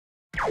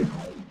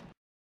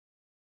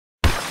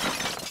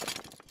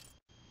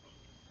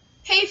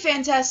Hey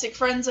fantastic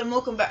friends, and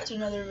welcome back to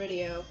another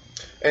video.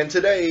 And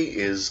today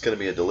is going to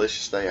be a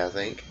delicious day, I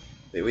think.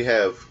 We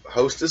have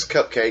Hostess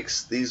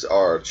CupCakes. These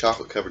are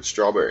chocolate covered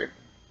strawberry.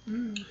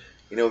 You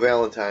know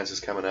Valentine's is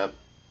coming up.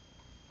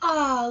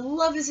 Ah,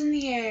 love is in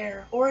the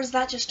air. Or is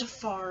that just a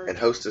fart? And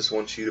Hostess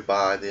wants you to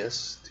buy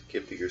this to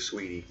give to your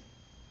sweetie.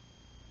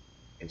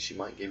 And she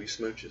might give you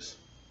smooches.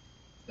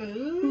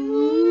 Ooh.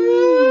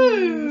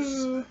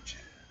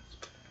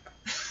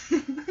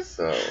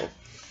 So,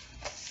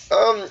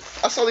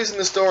 I saw these in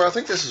the store. I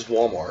think this is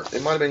Walmart.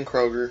 It might have been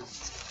Kroger.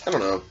 I don't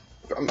know.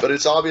 But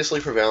it's obviously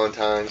for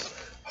Valentine's.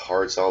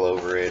 Hearts all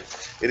over it.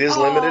 It is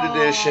limited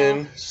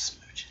edition.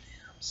 Smooch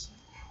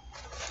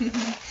and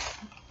M's.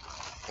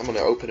 I'm going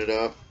to open it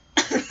up.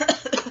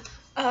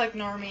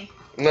 Ignore me.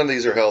 None of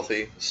these are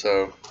healthy,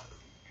 so.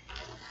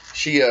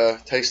 She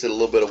tasted a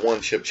little bit of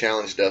one chip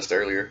challenge dust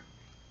earlier.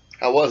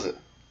 How was it?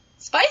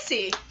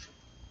 Spicy.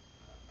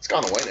 It's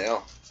gone away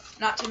now.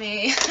 Not to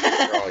me.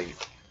 Oh, you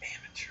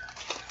amateur.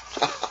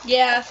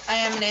 Yeah, I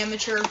am an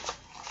amateur.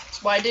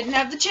 That's why I didn't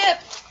have the chip.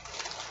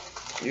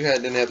 You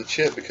didn't have the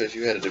chip because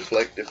you had a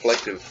deflective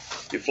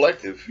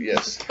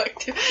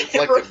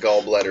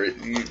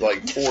gallbladder. You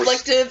like force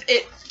deflective.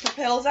 It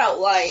propels out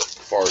light.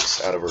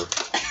 farts out of her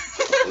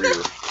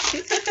rear.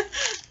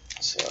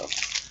 So,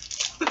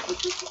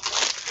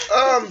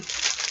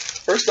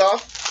 first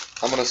off,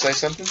 I'm gonna say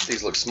something.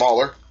 These look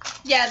smaller.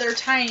 Yeah, they're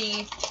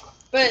tiny,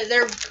 but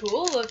they're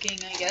cool looking.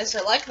 I guess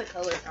I like the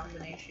color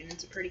combination.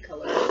 It's a pretty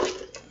color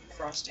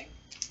frosting.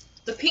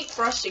 The pink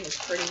frosting is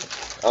pretty.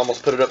 I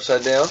almost put it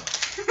upside down.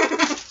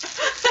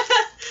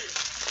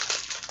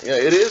 Yeah,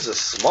 it is a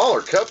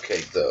smaller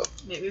cupcake, though.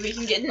 Maybe we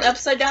can get an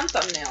upside-down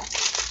thumbnail.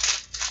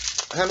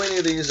 How many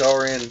of these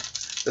are in?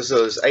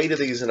 There's 8 of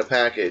these in a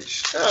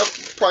package.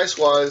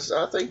 Price-wise,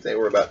 I think they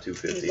were about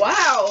 $2.50.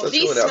 Wow, so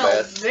these really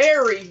smell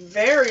very,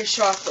 very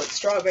chocolate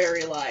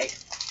strawberry-like.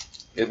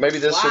 Maybe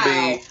this will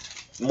be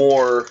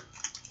more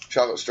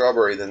chocolate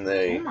strawberry than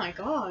Oh my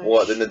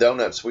gosh. than the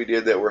donuts we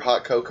did that were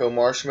hot cocoa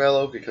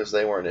marshmallow, because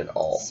they weren't at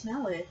all.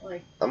 Smell it,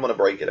 like. I'm gonna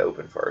break it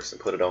open first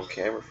and put it on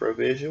camera for a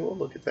visual.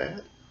 Look at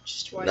that.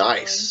 Just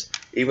nice.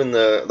 Even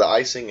the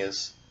icing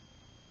is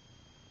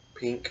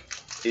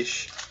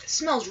pink-ish. It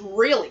smells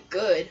really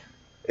good.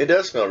 It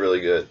does smell really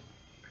good.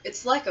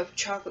 It's like a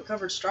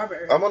chocolate-covered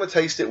strawberry. I'm gonna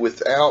taste it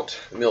without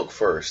milk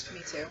first.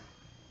 Me too.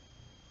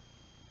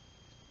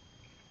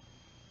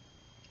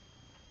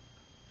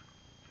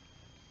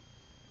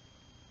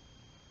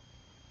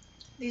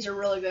 These are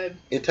really good.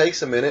 It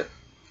takes a minute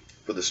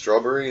for the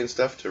strawberry and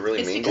stuff to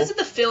really mingle. It's because of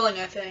the filling,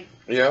 I think.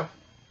 Yeah,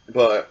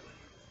 but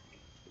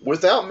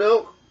without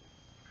milk,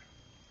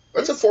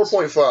 that's a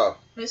 4.5.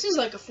 This is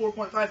like a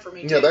 4.5 for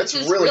me, too. Yeah, that's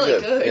this is really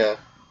good. Yeah.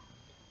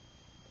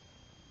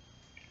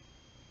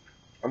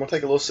 I'm going to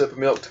take a little sip of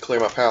milk to clear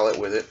my palate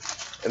with it,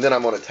 and then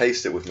I'm going to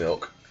taste it with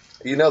milk.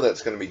 You know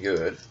that's going to be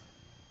good.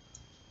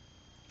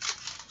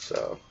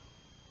 So.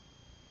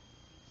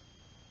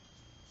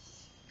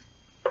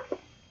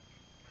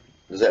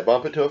 Does that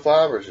bump it to a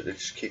 5, or does it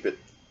just keep it?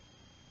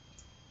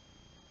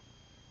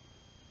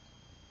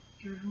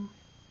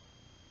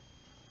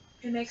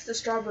 It makes the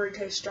strawberry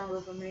taste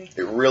stronger for me.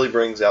 It really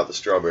brings out the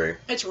strawberry.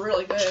 It's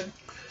really good.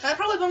 That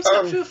probably bumps it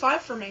up to a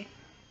 5 for me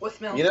with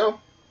milk. You know,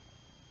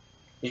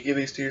 you give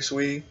these to your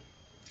sweetie,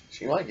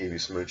 she might give you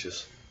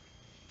smooches.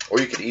 Or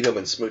you could eat them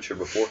and smooch her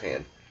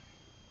beforehand.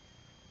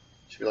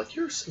 She'd be like,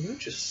 your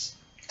smooches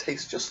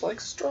taste just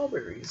like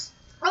strawberries.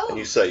 Oh. And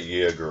you say,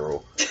 yeah,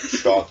 girl,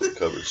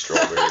 chocolate-covered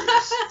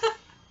strawberries.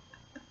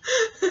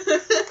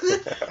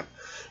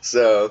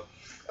 So,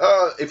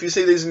 if you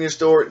see these in your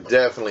store,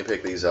 definitely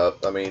pick these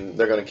up. I mean,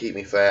 they're going to keep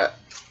me fat.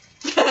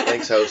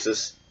 Thanks,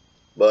 Hostess.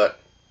 But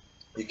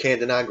you can't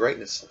deny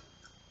greatness.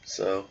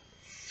 So,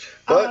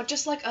 but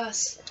just like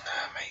us.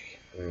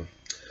 Maybe.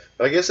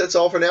 But I guess that's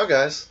all for now,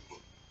 guys.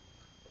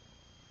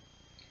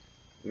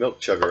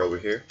 Milk chugger over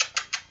here.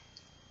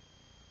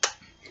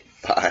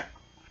 Bye.